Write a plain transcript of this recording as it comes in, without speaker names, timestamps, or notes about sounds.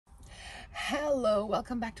Hello,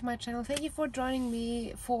 welcome back to my channel. Thank you for joining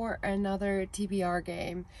me for another TBR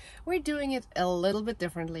game. We're doing it a little bit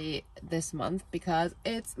differently this month because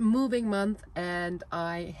it's moving month and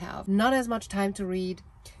I have not as much time to read.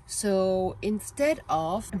 So instead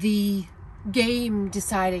of the game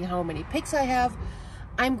deciding how many picks I have,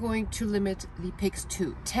 I'm going to limit the picks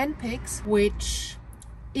to 10 picks, which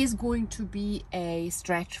is going to be a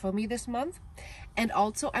stretch for me this month. And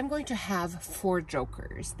also I'm going to have 4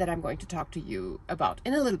 jokers that I'm going to talk to you about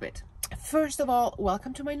in a little bit. First of all,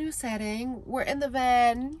 welcome to my new setting. We're in the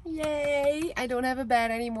van. Yay! I don't have a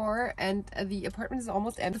bed anymore and the apartment is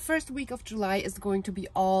almost empty. The first week of July is going to be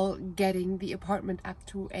all getting the apartment up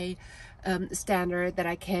to a standard that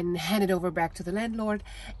I can hand it over back to the landlord,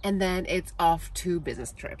 and then it's off to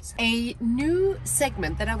business trips. A new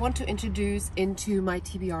segment that I want to introduce into my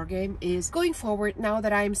TBR game is going forward. Now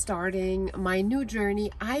that I'm starting my new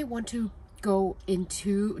journey, I want to go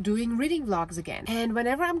into doing reading vlogs again. And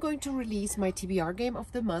whenever I'm going to release my TBR game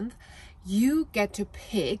of the month, you get to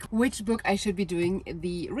pick which book I should be doing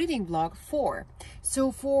the reading vlog for.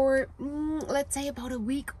 So for let's say about a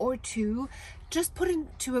week or two, just put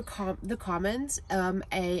into the comments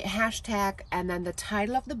a hashtag and then the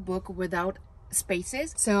title of the book without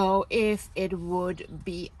spaces. So if it would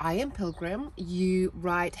be I Am Pilgrim, you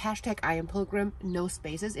write hashtag I Am Pilgrim, no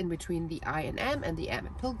spaces in between the I and M and the M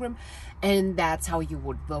and Pilgrim, and that's how you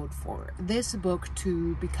would vote for this book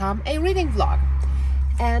to become a reading vlog.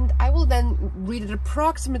 And I will then read it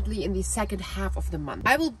approximately in the second half of the month.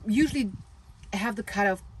 I will usually have the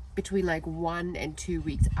cutoff between like 1 and 2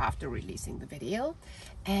 weeks after releasing the video,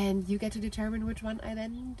 and you get to determine which one I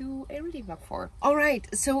then do a reading vlog for. All right,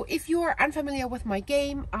 so if you are unfamiliar with my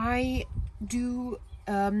game, I do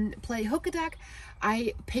play hook-a-duck.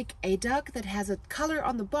 I pick a duck that has a color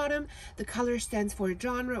on the bottom. The color stands for a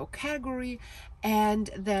genre or category, and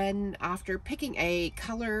then after picking a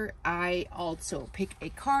color, I also pick a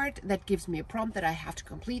card that gives me a prompt that I have to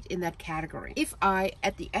complete in that category. If I,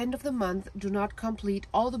 at the end of the month, do not complete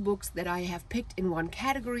all the books that I have picked in one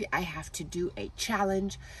category, I have to do a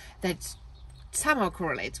challenge that somehow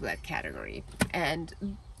correlates with that category,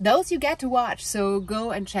 and those you get to watch. So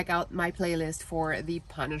go and check out my playlist for the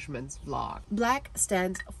punishments vlog. Black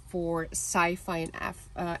stands for sci-fi and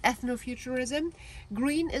ethnofuturism.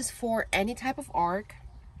 Green is for any type of arc,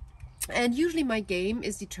 and usually my game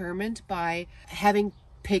is determined by having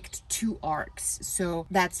picked 2 arcs. So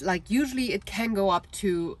that's like, usually it can go up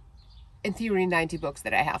to, in theory, 90 books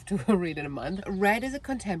that I have to read in a month. Red is a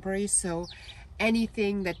contemporary, so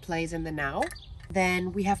anything that plays in the now.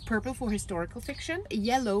 Then we have purple for historical fiction,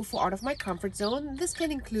 yellow for out of my comfort zone. This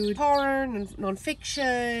can include horror,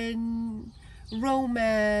 non-fiction,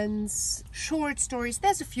 romance, short stories.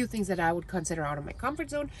 There's a few things that I would consider out of my comfort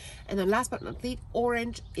zone. And then last but not least,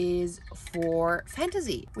 orange is for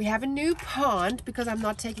fantasy. We have a new pond because I'm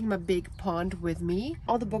not taking my big pond with me.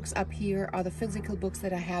 All the books up here are the physical books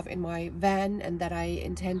that I have in my van and that I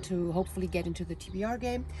intend to hopefully get into the TBR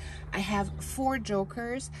game. I have 4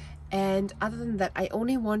 jokers, and other than that, I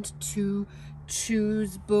only want to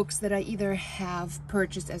choose books that I either have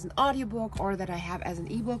purchased as an audiobook or that I have as an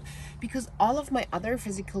ebook, because all of my other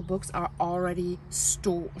physical books are already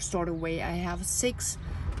stored away. I have 6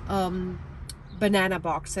 banana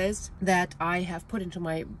boxes that I have put into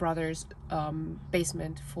my brother's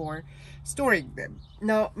basement for storing them.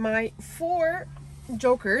 Now my 4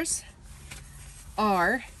 jokers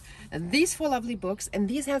are these 4 lovely books, and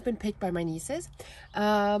these have been picked by my nieces. 2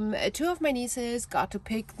 of my nieces got to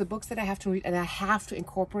pick the books that I have to read, and I have to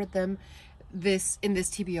incorporate them in this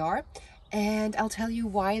TBR. And I'll tell you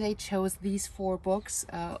why they chose these 4 books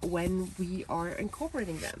when we are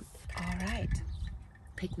incorporating them. All right,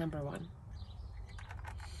 pick number 1.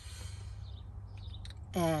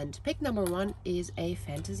 And pick number 1 is a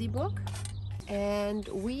fantasy book, and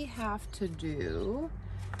we have to do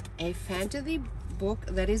a fantasy book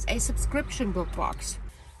that is a subscription book box.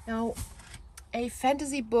 Now, a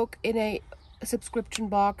fantasy book in a subscription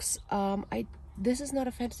box, this is not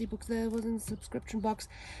a fantasy book that was in a subscription box,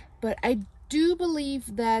 but I do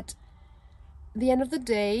believe that The End of the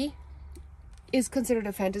Day is considered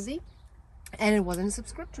a fantasy, and it was in a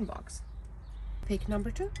subscription box. Pick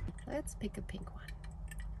number 2. Let's pick a pink one.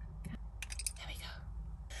 There we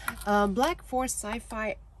go. Black for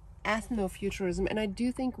sci-fi ethnofuturism, and I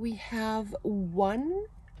do think we have 1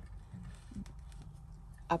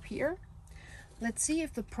 up here. Let's see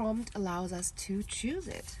if the prompt allows us to choose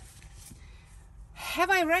it.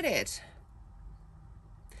 Have I read it?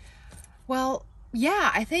 Well,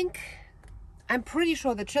 yeah, I'm pretty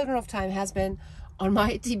sure that Children of Time has been on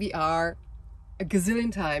my TBR a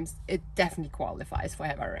gazillion times, it definitely qualifies for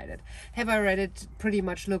Have I Read It. Have I Read It pretty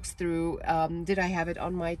much looks through, did I have it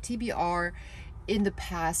on my TBR in the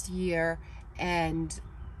past year and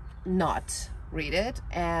not read it,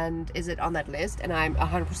 and is it on that list? And I'm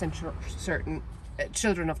 100% certain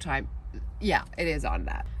Children of Time, yeah, it is on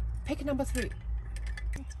that. Pick number 3.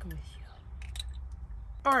 Let's go with you.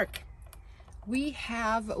 Arc. We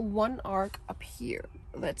have one arc up here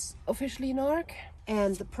that's officially an arc,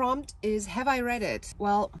 and the prompt is, have I read it?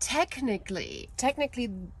 Well, technically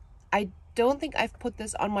I don't think I've put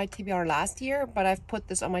this on my TBR last year, but I've put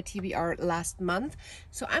this on my TBR last month,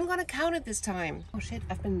 so I'm gonna count it this time. Oh shit,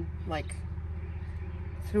 I've been like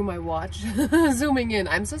through my watch zooming in,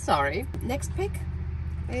 I'm so sorry. Next pick,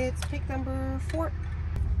 it's pick number 4.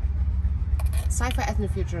 Sci-fi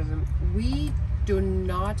ethnofuturism. We do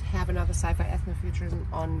not have another sci-fi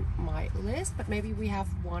ethnofuturism on my list, but maybe we have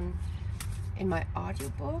one in my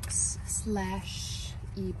audiobooks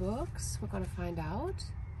 / ebooks. We're gonna find out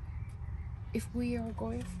if we are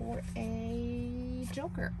going for a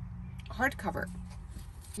Joker hardcover.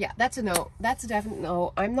 Yeah, that's a no. That's a definite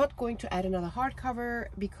no. I'm not going to add another hardcover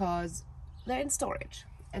because they're in storage,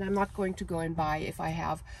 and I'm not going to go and buy if I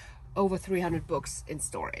have over 300 books in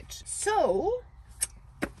storage. So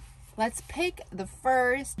let's pick the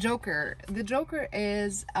first Joker. The Joker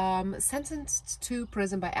is Sentenced to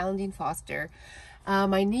Prison by Alan Dean Foster.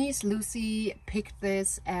 My niece Lucy picked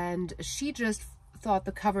this, and she just thought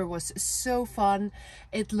the cover was so fun.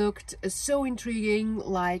 It looked so intriguing,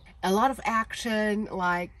 like a lot of action,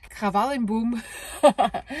 like Krawall and Boom.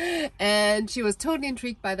 And she was totally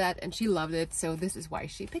intrigued by that, and she loved it, so this is why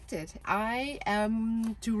she picked it. I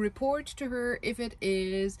am to report to her if it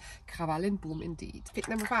is Krawall and Boom indeed. Pick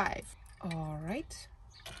number 5. All right,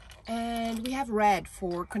 and we have red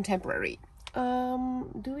for contemporary.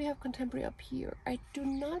 Do we have contemporary up here? I do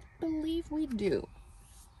not believe we do.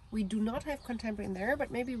 We do not have contemporary in there,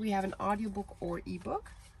 but maybe we have an audiobook or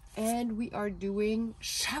ebook. And we are doing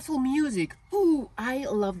shuffle music. Ooh, I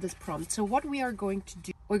love this prompt. So what we are going to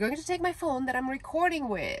do, we're going to take my phone that I'm recording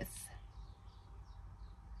with.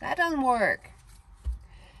 That doesn't work.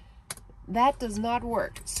 That does not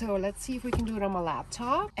work. So let's see if we can do it on my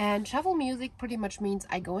laptop. And shuffle music pretty much means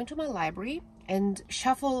I go into my library and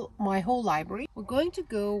shuffle my whole library. We're going to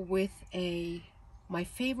go with my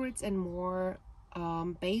favorites and more,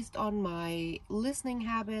 based on my listening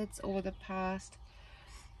habits over the past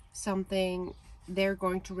something. They're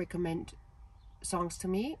going to recommend songs to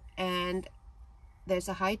me, and there's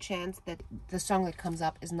a high chance that the song that comes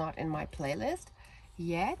up is not in my playlist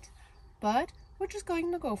yet, but we're just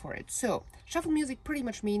going to go for it. So shuffle music pretty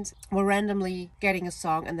much means we're randomly getting a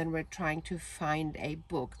song, and then we're trying to find a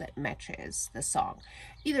book that matches the song,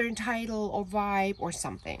 either in title or vibe or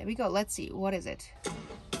something. There we go. Let's see, what is it?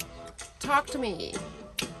 Talk to Me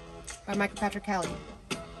by Michael Patrick Kelly.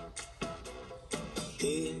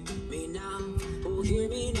 Hear me now, oh hear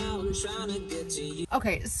me now, I'm trying to get to you.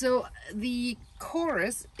 Okay, so the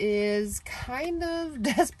chorus is kind of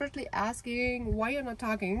desperately asking why you're not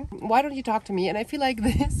talking. Why don't you talk to me? And I feel like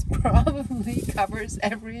this probably covers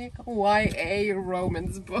every YA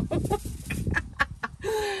romance book.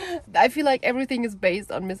 I feel like everything is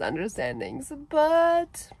based on misunderstandings,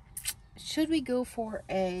 but should we go for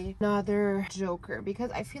another Joker?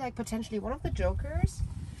 Because I feel like potentially one of the Jokers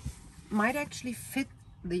might actually fit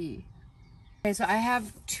the... Okay, so I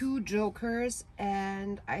have 2 Jokers,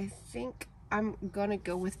 and I think I'm gonna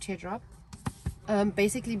go with Teardrop.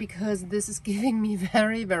 Basically because this is giving me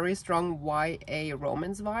very, very strong YA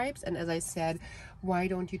romance vibes. And as I said, why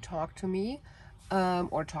don't you talk to me?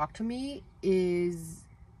 Or talk to me is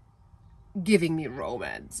giving me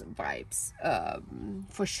romance vibes,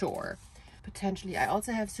 for sure. Potentially, I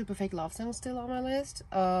also have Super Fake Love Song still on my list,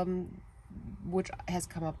 which has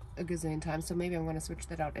come up a gazillion times, so maybe I'm going to switch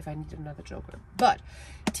that out if I need another Joker. But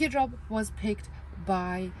Teardrop was picked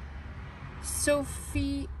by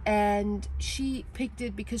Sophie, and she picked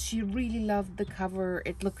it because she really loved the cover.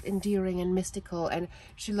 It looked endearing and mystical, and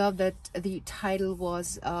she loved that the title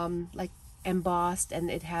was like embossed, and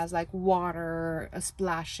it has like water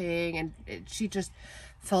splashing, and she just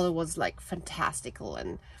felt it was like fantastical,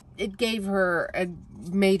 and it gave her a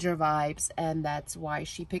major vibes, and that's why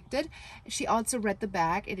she picked it. She also read the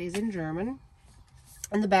back. It is in German,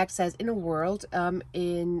 and the back says, in a world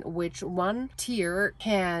in which one tear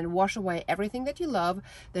can wash away everything that you love,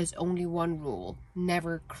 there's only one rule: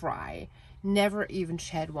 never cry. Never even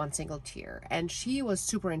shed one single tear. And she was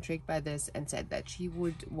super intrigued by this and said that she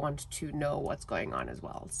would want to know what's going on as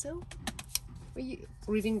well. So we're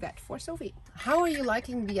reading that for Sophie. How are you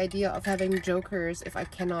liking the idea of having Jokers if I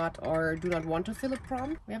cannot or do not want to fill a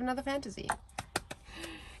prompt? We have another fantasy.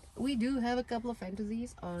 we do have a couple of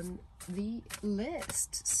fantasies on the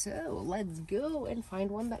list. So let's go and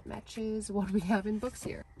find one that matches what we have in books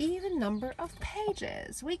here. Even number of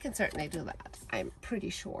pages. We can certainly do that, I'm pretty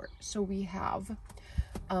sure. So we have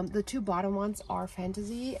the two bottom ones are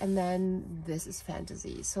fantasy, and then this is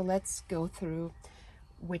fantasy. So let's go through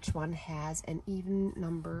which one has an even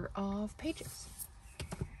number of pages.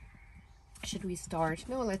 Should we start?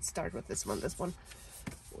 No, let's start with this one. This one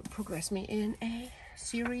will progress me in a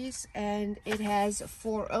series, and it has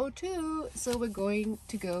 402. So we're going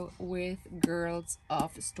to go with Girls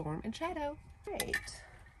of Storm and Shadow. Great.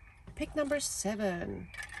 Pick number 7.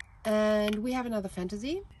 And we have another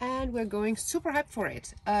fantasy, and we're going super hyped for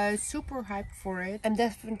it. Super hyped for it. I'm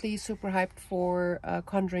definitely super hyped for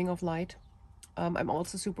Conjuring of Light. I'm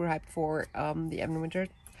also super hyped for the Evan Winter.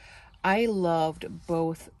 I loved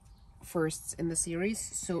both firsts in the series,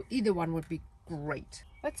 so either one would be great.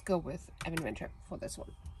 Let's go with Evan Winter for this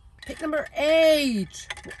one. Pick number 8.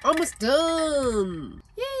 We're almost done.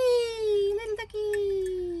 Yay, little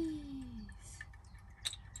duckies.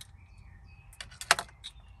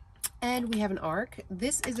 And we have an arc.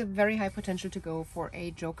 This is a very high potential to go for a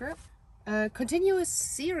Joker. Continuous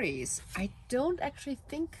series. I don't actually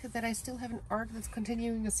think that I still have an arc that's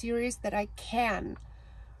continuing a series that I can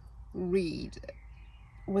read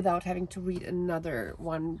without having to read another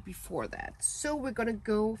one before that. So we're gonna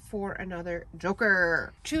go for another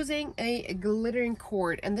Joker. Choosing a glittering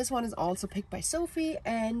cord, and this one is also picked by Sophie,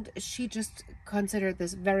 and she just considered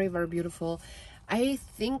this very, very beautiful. I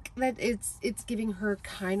think that it's giving her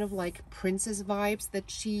kind of like princess vibes that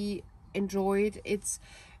she enjoyed. It's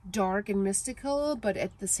dark and mystical, but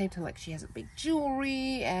at the same time, like, she has a big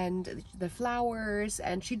jewelry and the flowers,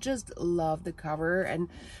 and she just loved the cover, and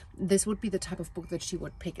this would be the type of book that she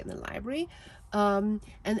would pick in the library. And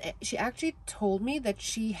she actually told me that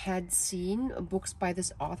she had seen books by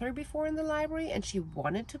this author before in the library, and she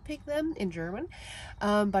wanted to pick them in German,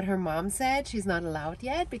 but her mom said she's not allowed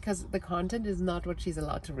yet because the content is not what she's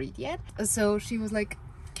allowed to read yet. So she was like,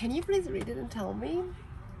 can you please read it and tell me,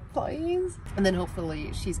 please? And then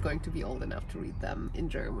hopefully she's going to be old enough to read them in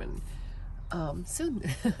German soon.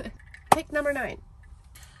 Pick number 9.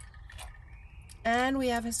 And we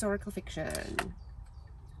have historical fiction.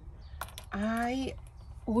 I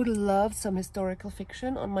would love some historical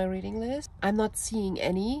fiction on my reading list. I'm not seeing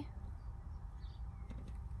any.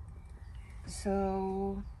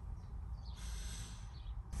 So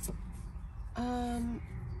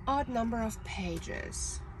odd number of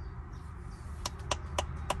pages.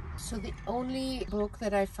 So the only book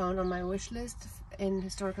that I found on my wish list in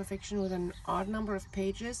historical fiction with an odd number of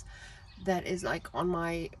pages that is like on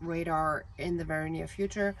my radar in the very near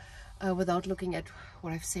future, without looking at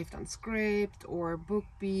what I've saved on Script or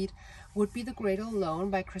BookBeat, would be The Great Alone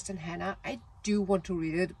by Kristen Hanna. I do want to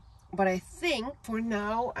read it, but I think for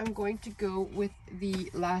now I'm going to go with The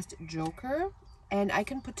Last Joker, and I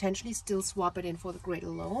can potentially still swap it in for The Great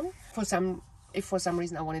Alone if for some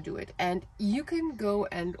reason I want to do it. And you can go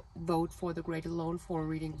and vote for The Great Alone for a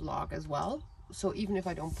reading vlog as well. So even if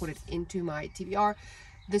I don't put it into my TBR,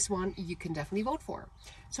 this one you can definitely vote for.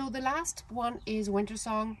 So the last one is Winter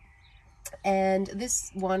Song, and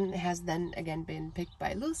this one has then again been picked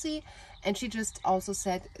by Lucy, and she just also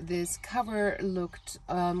said this cover looked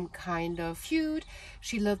kind of cute.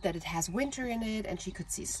 She loved that it has winter in it and she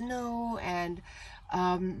could see snow, and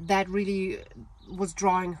that really was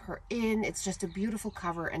drawing her in. It's just a beautiful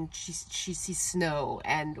cover, and she sees snow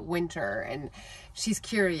and winter, and she's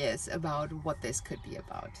curious about what this could be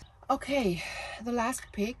about. Okay, the last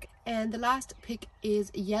pick, and the last pick is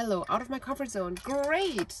Yellow, Out of My Comfort Zone.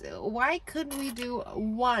 Great! Why couldn't we do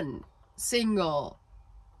one single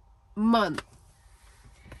month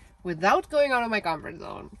without going out of my comfort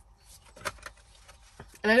zone?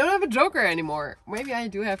 And I don't have a Joker anymore. Maybe I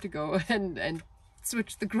do have to go and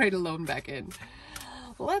switch The Great Alone back in.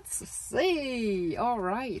 Let's see. All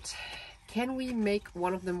right. Can we make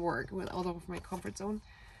one of them work with out of my comfort zone?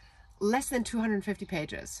 Less than 250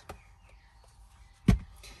 pages.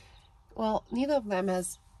 Well, neither of them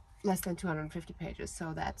has less than 250 pages,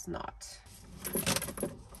 so that's not.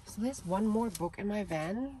 So there's one more book in my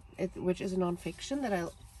van, which is a non-fiction that I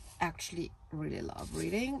actually really love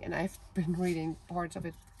reading, and I've been reading parts of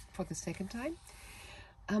it for the second time.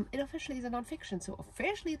 It officially is a non-fiction, so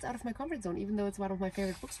officially it's out of my comfort zone, even though it's one of my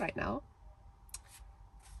favorite books right now.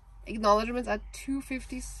 Acknowledgements are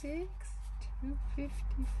 256,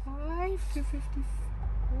 255,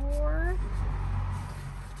 254.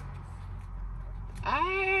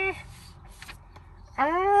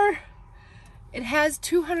 It has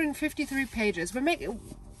 253 pages. We're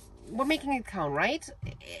making it count, right?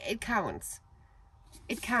 It counts.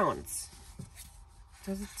 it counts.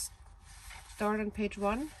 Does it start on page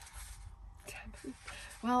 1?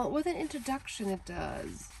 Well, with an introduction it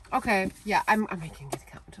does. Okay, yeah, I'm making it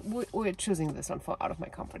count. We're choosing this one for out of my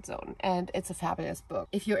comfort zone, and it's a fabulous book.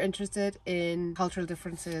 If you're interested in cultural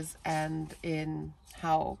differences and in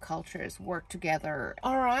how cultures work together.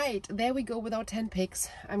 All right, there we go with our 10 picks.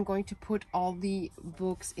 I'm going to put all the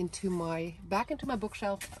books back into my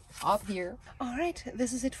bookshelf up here. All right,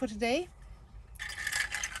 this is it for today.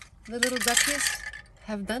 The little duckies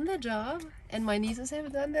have done their job, and my nieces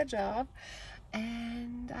have done their job.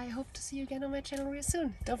 And I hope to see you again on my channel real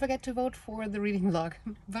soon. Don't forget to vote for the reading vlog.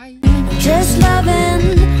 Bye! Just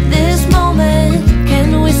loving this moment.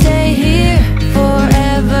 Can we stay here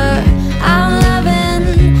forever?